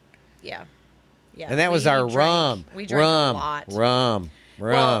 guaranteed. Yeah. Yeah. And that was our rum. We drank a lot. Rum.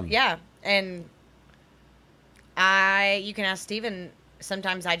 Well, yeah. And you can ask Steven,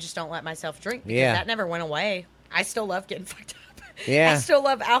 sometimes I just don't let myself drink because Yeah. that never went away. I still love getting fucked up. Yeah. I still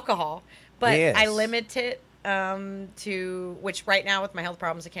love alcohol. But Yes. I limit it to, which right now with my health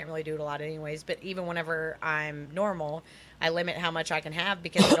problems, I can't really do it a lot anyways. But even whenever I'm normal, I limit how much I can have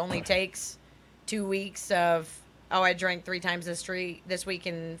because it only takes 2 weeks of, I drank 3 times this week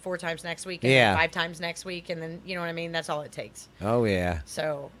and 4 times next week and Yeah. then 5 times next week. And then, you know what I mean? That's all it takes. Oh, yeah.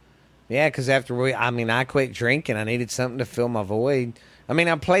 So, Yeah, because after I quit drinking. I needed something to fill my void. I mean,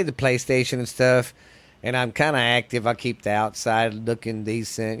 I play the PlayStation and stuff, and I'm kind of active. I keep the outside looking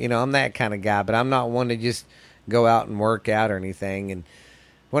decent. You know, I'm that kind of guy, but I'm not one to just go out and work out or anything. And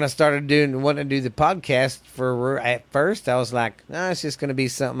when I started wanting to do the podcast at first, I was like, it's just going to be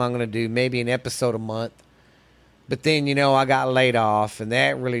something I'm going to do, maybe an episode a month. But then, you know, I got laid off, and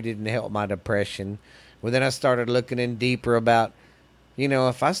that really didn't help my depression. Well, then I started looking in deeper about, you know,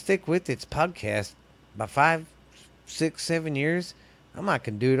 if I stick with its podcast by 5, 6, 7 years, I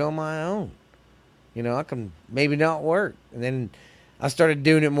can do it on my own. You know, I can maybe not work. And then I started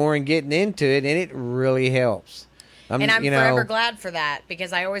doing it more and getting into it, and it really helps. and I'm forever glad for that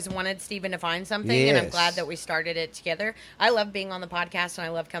because I always wanted Steven to find something, and I'm Yes. glad that we started it together. I love being on the podcast, and I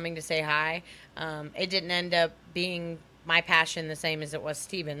love coming to say hi. It didn't end up being my passion the same as it was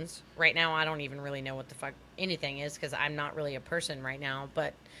Steven's. Right now, I don't even really know what the fuck anything is because I'm not really a person right now.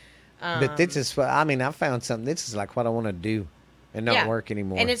 But this is what, I found something. This is like what I want to do and not work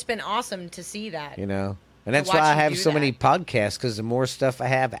anymore. And it's been awesome to see that. You know? And that's watch why I you have do so many that. podcasts, because the more stuff I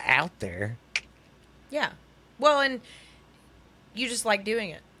have out there. Yeah. Well, and you just like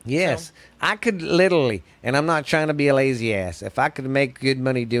doing it. Yes. So. I could literally, and I'm not trying to be a lazy ass, if I could make good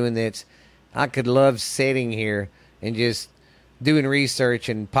money doing this, I could love sitting here and just doing research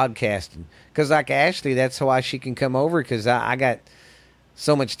and podcasting. Because like Ashley, that's why she can come over, because I got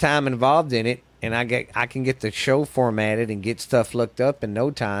so much time involved in it, and I can get the show formatted and get stuff looked up in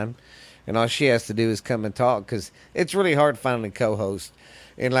no time. And all she has to do is come and talk, because it's really hard finding a co-host.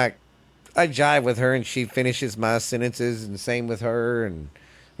 And like, I jive with her, and she finishes my sentences, and same with her, and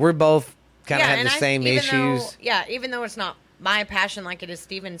we're both kind of have the same issues. Even though it's not my passion like it is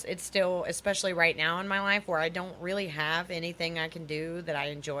Steven's, it's still, especially right now in my life where I don't really have anything I can do that I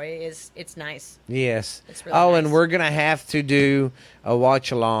enjoy, it's nice. Yes. It's really nice. And we're going to have to do a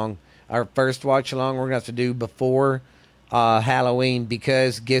watch-along. Our first watch-along we're going to have to do before Halloween,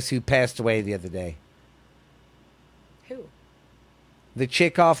 because guess who passed away the other day? Who? The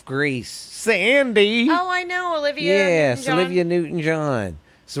chick off Grease. Sandy. Oh, I know, Olivia. Yes, Newton-John. Olivia Newton-John.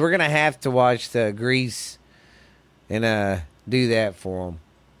 So we're going to have to watch the Grease and do that for them.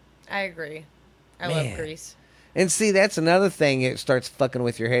 I agree. I Man. love Grease. And see, that's another thing. It starts fucking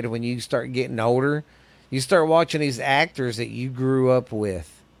with your head when you start getting older. You start watching these actors that you grew up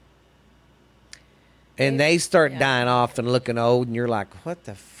with, and they start dying off and looking old, and you're like, what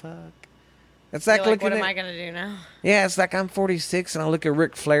the fuck? It's like, looking what at, am I gonna do now? Yeah, it's like I'm 46, and I look at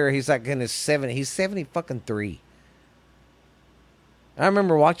Ric Flair. He's like in his 70. He's 70-fucking-3. I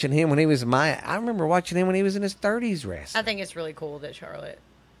remember watching him when he was I remember watching him when he was in his 30s wrestling. I think it's really cool that Charlotte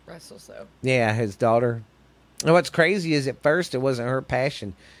wrestles, though. Yeah, his daughter. And what's crazy is at first it wasn't her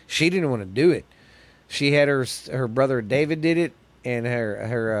passion. She didn't want to do it. She had her brother David did it, and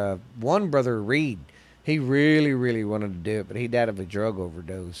her one brother Reed. He really, really wanted to do it, but he died of a drug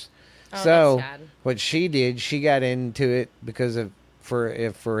overdose. Oh, So that's sad. what she did, she got into it because of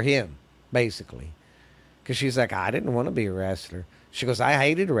for him, basically, because she's like, I didn't want to be a wrestler. She goes, I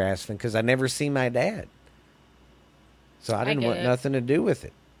hated wrestling because I never seen my dad, so I didn't want nothing to do with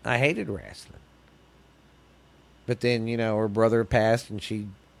it. I hated wrestling. But then her brother passed,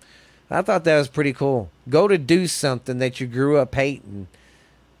 and I thought that was pretty cool. Go to do something that you grew up hating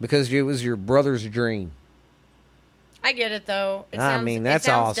because it was your brother's dream. I get it, though. That's it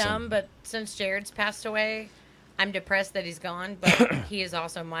sounds awesome. dumb, but since Jared's passed away, I'm depressed that he's gone, but he is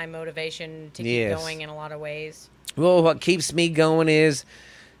also my motivation to keep going in a lot of ways. Well, what keeps me going is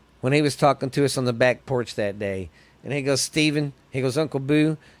when he was talking to us on the back porch that day, and he goes, Steven, he goes, Uncle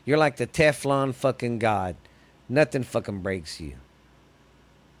Boo, you're like the Teflon fucking God. Nothing fucking breaks you.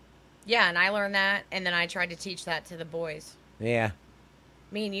 Yeah, and I learned that, and then I tried to teach that to the boys. Yeah.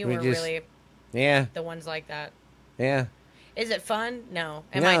 Me and you were really the ones like that. Yeah. Is it fun? No.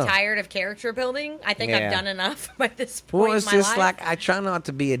 Am I tired of character building? I think I've done enough by this point well, it's in my just life. like, I try not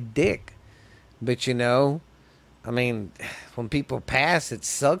to be a dick. But, when people pass, it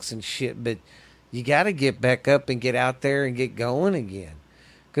sucks and shit, but you got to get back up and get out there and get going again.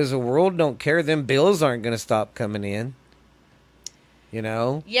 Because the world don't care. Them bills aren't going to stop coming in.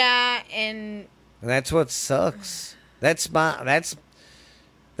 Yeah, and that's what sucks. That's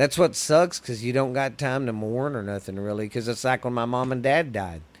what sucks, because you don't got time to mourn or nothing, really. Because it's like when my mom and dad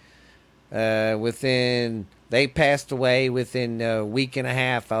died. They passed away within a week and a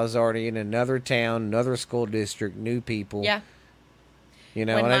half. I was already in another town, another school district, new people. Yeah.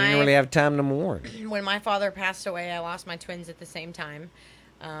 And I didn't really have time to mourn. When my father passed away, I lost my twins at the same time.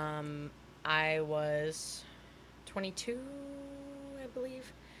 I was 22, I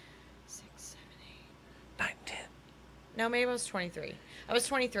believe. 6, 7, 8, 9, 10. No, maybe I was 23. I was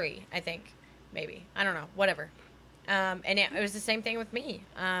 23, I think. Maybe. I don't know. Whatever. And it was the same thing with me,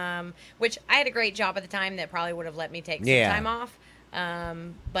 which I had a great job at the time that probably would have let me take some time off.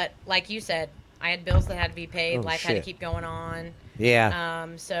 But like you said, I had bills that had to be paid. Life had to keep going on. Yeah.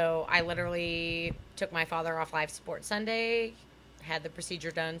 So I literally took my father off life support Sunday, had the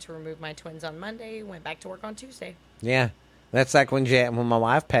procedure done to remove my twins on Monday, went back to work on Tuesday. Yeah. That's like when my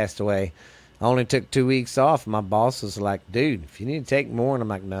wife passed away. I only took 2 weeks off. My boss was like, dude, if you need to take more. And I'm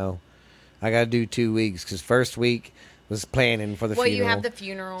like, no, I got to do 2 weeks. Because first week was planning for the funeral. Well, you have the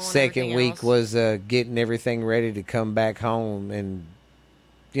funeral. Second week else. was getting everything ready to come back home. And,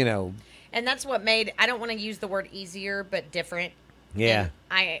 And that's what made, I don't want to use the word easier, but different. Yeah. And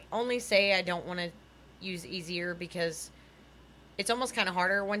I only say I don't want to use easier because it's almost kind of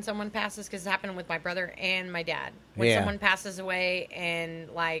harder when someone passes, because it happened with my brother and my dad. When someone passes away, and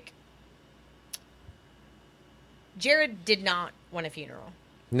Jared did not want a funeral.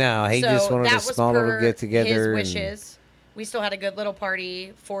 No, he just wanted a small little get together. His wishes. We still had a good little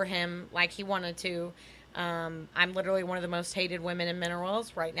party for him, like he wanted to. I'm literally one of the most hated women in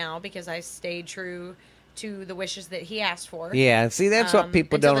minerals right now because I stayed true to the wishes that he asked for. Yeah, see, that's what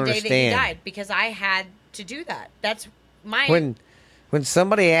people don't understand. Until the day that he died, because I had to do that. That's my... When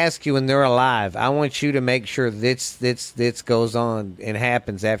somebody asks you when they're alive, I want you to make sure this goes on and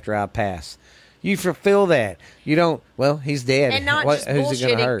happens after I pass. You fulfill that. You don't, well, he's dead. And not just who's he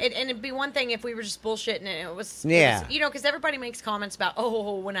going to hurt? bullshitting. And it'd be one thing if we were just bullshitting and it was... Yeah. Because everybody makes comments about,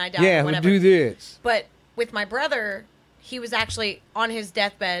 when I die, yeah, whatever. do this. But with my brother, he was actually on his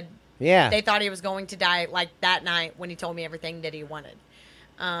deathbed. Yeah. They thought he was going to die, that night when he told me everything that he wanted.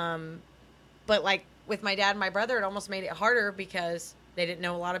 But, with my dad and my brother, it almost made it harder because they didn't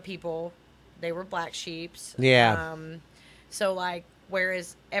know a lot of people. They were black sheeps. Yeah. So,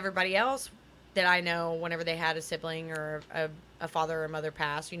 whereas everybody else that I know, whenever they had a sibling or a father or mother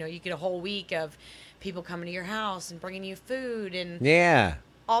pass, you get a whole week of people coming to your house and bringing you food and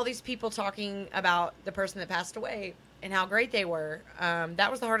all these people talking about the person that passed away and how great they were.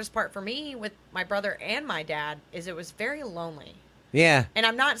 That was the hardest part for me with my brother and my dad, is it was very lonely. Yeah. And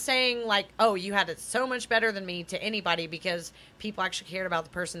I'm not saying you had it so much better than me to anybody, because people actually cared about the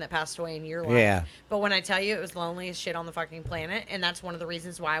person that passed away in your life. Yeah. But when I tell you it was the loneliest shit on the fucking planet, and that's one of the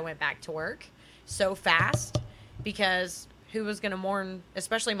reasons why I went back to work, so fast because who was going to mourn,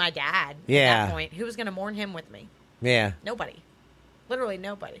 especially my dad at Yeah. that point, who was going to mourn him with me? Yeah. Nobody. Literally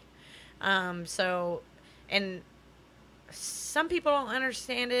nobody. So, and some people don't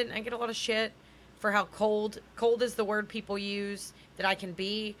understand it. And I get a lot of shit for how cold is the word people use that I can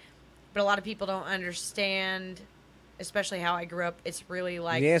be. But a lot of people don't understand, especially how I grew up. It's really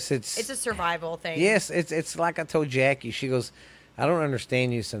like, Yes, it's a survival thing. Yes, it's like I told Jackie. She goes, I don't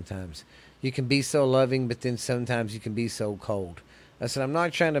understand you sometimes. You can be so loving, but then sometimes you can be so cold. I said, I'm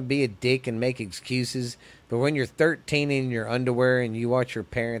not trying to be a dick and make excuses, but when you're 13 in your underwear and you watch your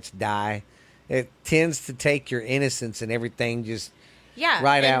parents die, it tends to take your innocence and everything just Yeah.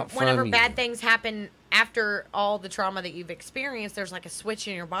 right and out from whenever you. bad things happen after all the trauma that you've experienced, there's like a switch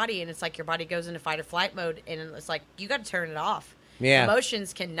in your body, and it's like your body goes into fight or flight mode, and it's like you got to turn it off. Yeah.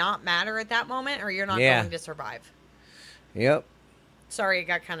 Emotions cannot matter at that moment, or you're not Yeah. going to survive. Yep. Sorry, it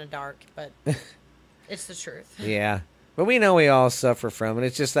got kind of dark, but it's the truth. Yeah. But we know we all suffer from it.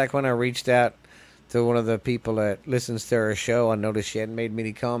 It's just like when I reached out to one of the people that listens to our show, I noticed she hadn't made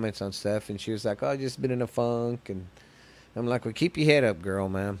many comments on stuff, and she was like, oh, I've just been in a funk. And I'm like, well, keep your head up, girl,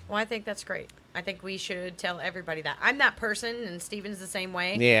 man. Well, I think that's great. I think we should tell everybody that. I'm that person, and Steven's the same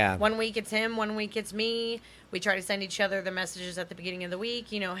way. Yeah. One week it's him, one week it's me. We try to send each other the messages at the beginning of the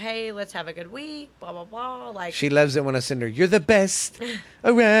week. You know, hey, let's have a good week, blah, blah, blah. Like, She loves it when I send her, you're the best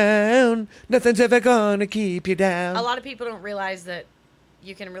around. Nothing's ever gonna keep you down. a lot of people don't realize that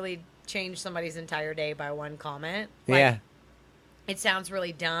you can really change somebody's entire day by one comment. Like, Yeah. It sounds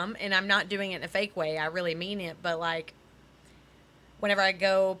really dumb, and I'm not doing it in a fake way. I really mean it, but like, whenever I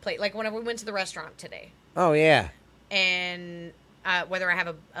go play, like whenever we went to the restaurant today, Oh, yeah. and whether I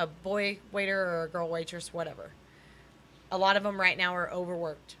have a boy waiter or a girl waitress, whatever, a lot of them right now are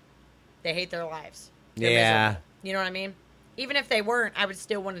overworked. They hate their lives. They're Yeah. miserable. You know what I mean? Even if they weren't, I would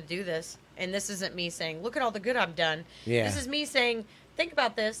still want to do this. And this isn't me saying, look at all the good I've done. Yeah. This is me saying, think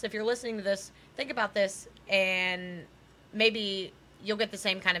about this. If you're listening to this, think about this, and maybe you'll get the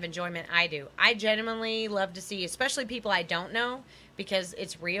same kind of enjoyment I do. I genuinely love to see, especially people I don't know, because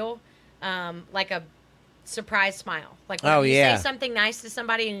it's real, like a surprise smile. Like when Oh, you yeah. say something nice to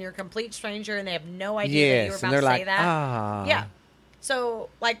somebody and you're a complete stranger and they have no idea that you were Yes. about And they're to say like, that. ah. Yeah. So,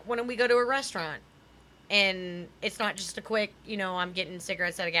 like, when we go to a restaurant, and it's not just a quick, you know, I'm getting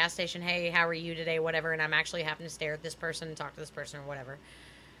cigarettes at a gas station, hey, how are you today, whatever, and I'm actually having to stare at this person and talk to this person or whatever.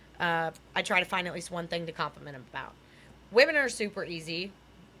 I try to find at least one thing to compliment them about. Women are super easy,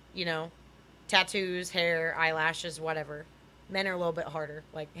 you know, tattoos, hair, eyelashes, whatever. Men are a little bit harder.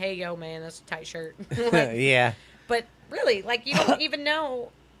 Like, hey, yo, man, that's a tight shirt. Like, Yeah. but really, like, you don't even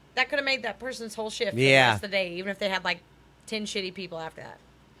know. That could have made that person's whole shift for the Yeah. rest of the day, even if they had, like, 10 shitty people after that.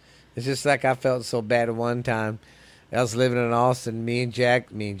 It's just like I felt so bad at one time. I was living in Austin. Me and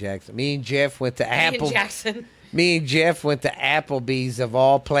Jeff went to Ian Jackson. Me and Jeff went to Applebee's of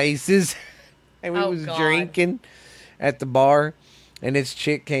all places, and we Oh, was God. drinking at the bar. And this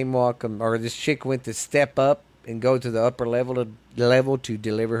chick went to step up and go to the upper level to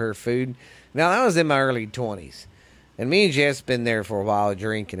deliver her food. Now I was in my early 20s, and me and Jeff's been there for a while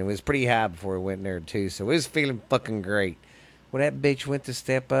drinking. It was pretty high before we went there too, so we was feeling fucking great. When that bitch went to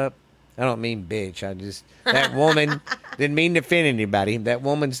step up, I don't mean bitch. That woman didn't mean to offend anybody. That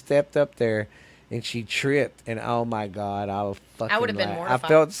woman stepped up there and she tripped, and oh my God, I would've been laughed. mortified. I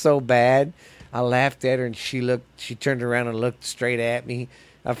felt so bad. I laughed at her, and she turned around and looked straight at me.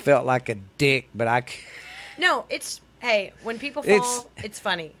 I felt like a dick, but No, hey, when people fall, it's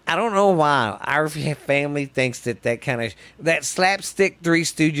funny. I don't know why our family thinks that slapstick Three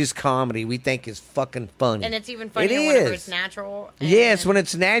Stooges comedy we think is fucking funny. And it's even funnier It whenever is. it's natural. Yes, and- when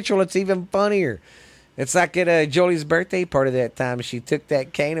it's natural, it's even funnier. It's like at Jolie's birthday party that time. She took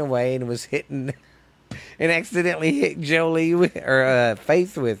that cane away and was hitting, and accidentally hit Jolie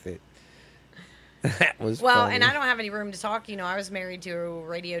Faith with it. That was Well, funny. and I don't have any room to talk. You know, I was married to a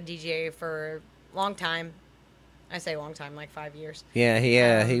radio DJ for a long time. I say long time, like 5 years. Yeah,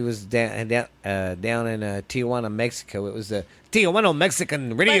 he was down in Tijuana, Mexico. It was the Tijuana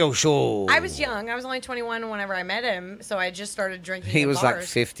Mexican radio show. I was young. I was only 21 whenever I met him, so I just started drinking. He in was bars. like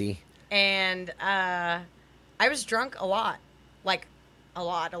 50. And I was drunk a lot. Like, a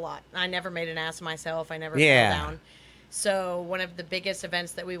lot. I never made an ass of myself. I never Yeah. fell down. So one of the biggest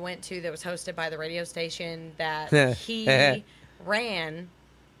events that we went to that was hosted by the radio station that he ran,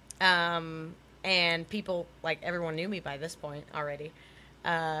 and people, like, everyone knew me by this point already.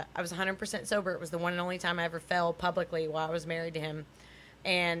 I was 100% sober. It was the one and only time I ever fell publicly while I was married to him.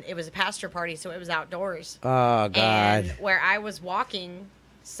 And it was a pastor party, so it was outdoors. Oh, God. And where I was walking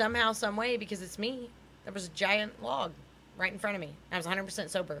somehow, some way, because it's me, there was a giant log right in front of me. I was 100%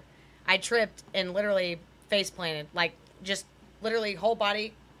 sober. I tripped and literally face planted, like just literally whole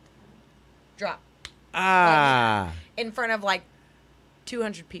body drop. In front of like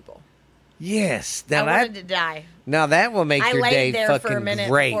 200 people. Yes. I wanted to die. Now that will make your day there fucking for a minute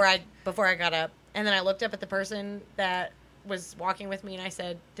great. before I got up, and then I looked up at the person that was walking with me, and I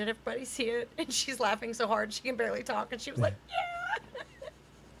said, "Did everybody see it?" And she's laughing so hard she can barely talk, and she was like, "Yeah."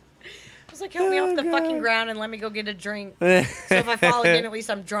 I was like, "Help me off the fucking ground and let me go get a drink. So if I fall again, at least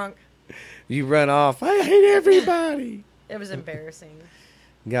I'm drunk." You run off. I hate everybody. It was embarrassing.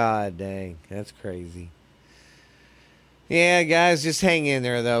 God dang, that's crazy. Yeah, guys, just hang in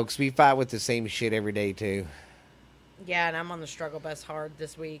there, though, because we fight with the same shit every day, too. Yeah, and I'm on the struggle bus hard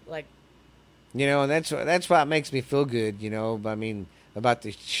this week. Like, you know, and that's why it makes me feel good, you know, I mean, about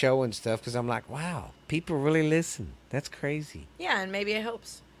the show and stuff, because I'm like, wow, people really listen. That's crazy. Yeah, and maybe it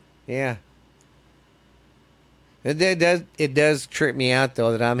helps. Yeah. It does trip me out,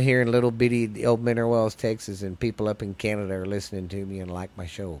 though, that I'm here in little bitty old Mineral Wells, Texas, and people up in Canada are listening to me and like my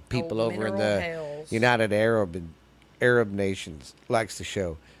show. People over in the United Arab nations likes the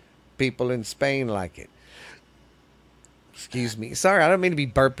show. People in Spain like it. Excuse me. Sorry, I don't mean to be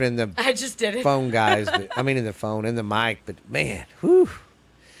burping in the I just did it. phone, guys. But, I mean in the mic. But, man, whew.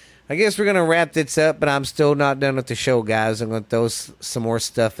 I guess we're going to wrap this up, but I'm still not done with the show, guys. I'm going to throw some more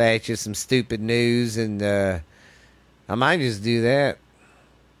stuff at you, some stupid news, and I might just do that.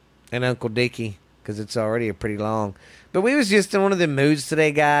 And Uncle Dickie, because it's already a pretty long. But we was just in one of the moods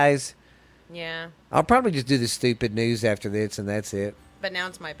today, guys. Yeah. I'll probably just do the stupid news after this, and that's it. But now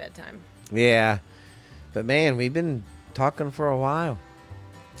it's my bedtime. Yeah. But, man, we've been talking for a while.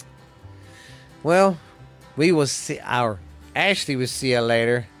 Well, we will see. Ashley will see you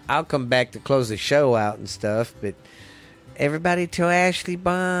later. I'll come back to close the show out and stuff, but everybody tell Ashley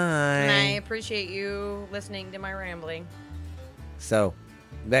bye. And I appreciate you listening to my rambling. So,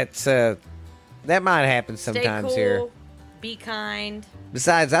 that's, that might happen sometimes. Stay cool, here. Be kind.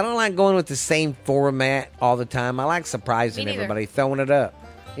 Besides, I don't like going with the same format all the time. I like surprising everybody, throwing it up.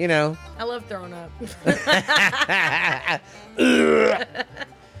 You know. I love throwing up.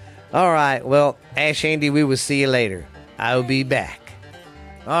 All right. Well, Ash Andy, we will see you later. I'll be back.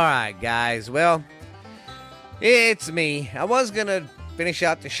 All right, guys. Well, it's me. I was going to finish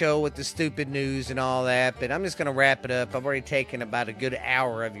out the show with the stupid news and all that, but I'm just going to wrap it up. I've already taken about a good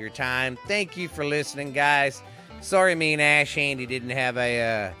hour of your time. Thank you for listening, guys. Sorry me and Ash Andy didn't have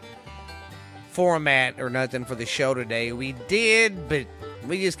a format or nothing for the show today. We did, but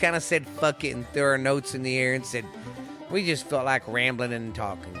we just kind of said fuck it and threw our notes in the air and said we just felt like rambling and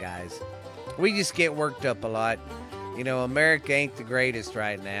talking, guys. We just get worked up a lot. You know, America ain't the greatest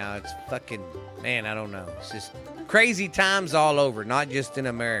right now. It's fucking, man, I don't know. It's just crazy times all over, not just in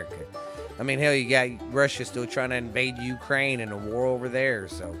America. I mean, hell, you got Russia still trying to invade Ukraine and a war over there,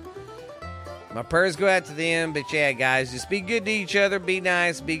 so my prayers go out to them. But yeah, guys, just be good to each other. Be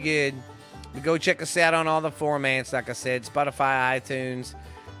nice. Be good. But go check us out on all the formats. Like I said, Spotify, iTunes,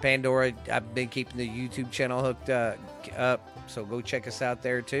 Pandora. I've been keeping the YouTube channel hooked up. So go check us out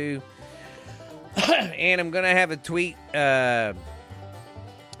there too. And I'm going to have a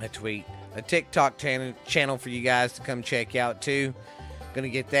TikTok channel for you guys to come check out too. Going to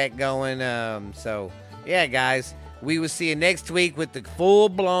get that going. So yeah, guys. We will see you next week with the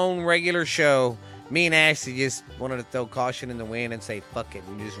full-blown regular show. Me and Ashley just wanted to throw caution in the wind and say, fuck it,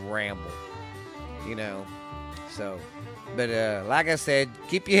 and just ramble. You know. So, but like I said,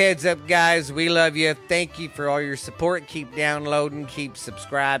 keep your heads up, guys. We love you. Thank you for all your support. Keep downloading. Keep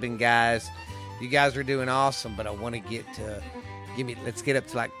subscribing, guys. You guys are doing awesome, but I want to let's get up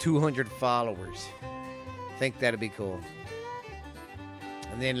to like 200 followers. I think that'd be cool.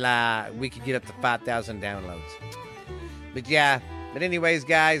 And then we could get up to 5,000 downloads. But yeah, but anyways,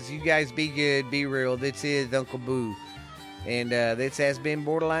 guys, you guys be good, be real. This is Uncle Boo. And this has been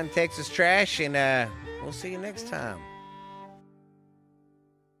Borderline Texas Trash, and we'll see you next time.